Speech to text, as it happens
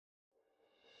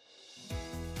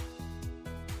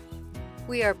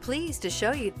We are pleased to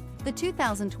show you the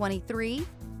 2023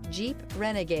 Jeep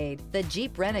Renegade. The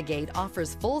Jeep Renegade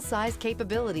offers full-size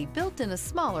capability built in a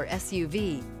smaller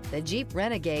SUV. The Jeep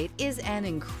Renegade is an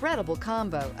incredible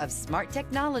combo of smart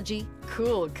technology,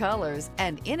 cool colors,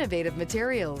 and innovative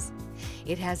materials.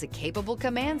 It has a capable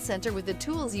command center with the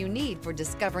tools you need for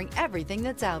discovering everything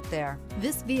that's out there.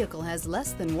 This vehicle has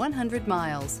less than 100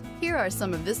 miles. Here are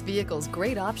some of this vehicle's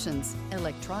great options: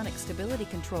 electronic stability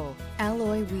control,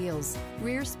 alloy wheels,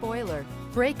 rear spoiler,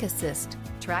 brake assist,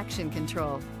 traction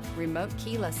control, remote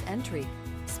keyless entry,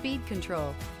 speed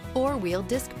control, four-wheel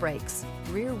disc brakes,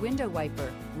 rear window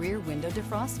wiper, rear window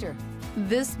defroster.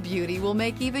 This beauty will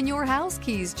make even your house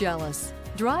keys jealous.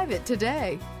 Drive it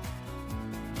today.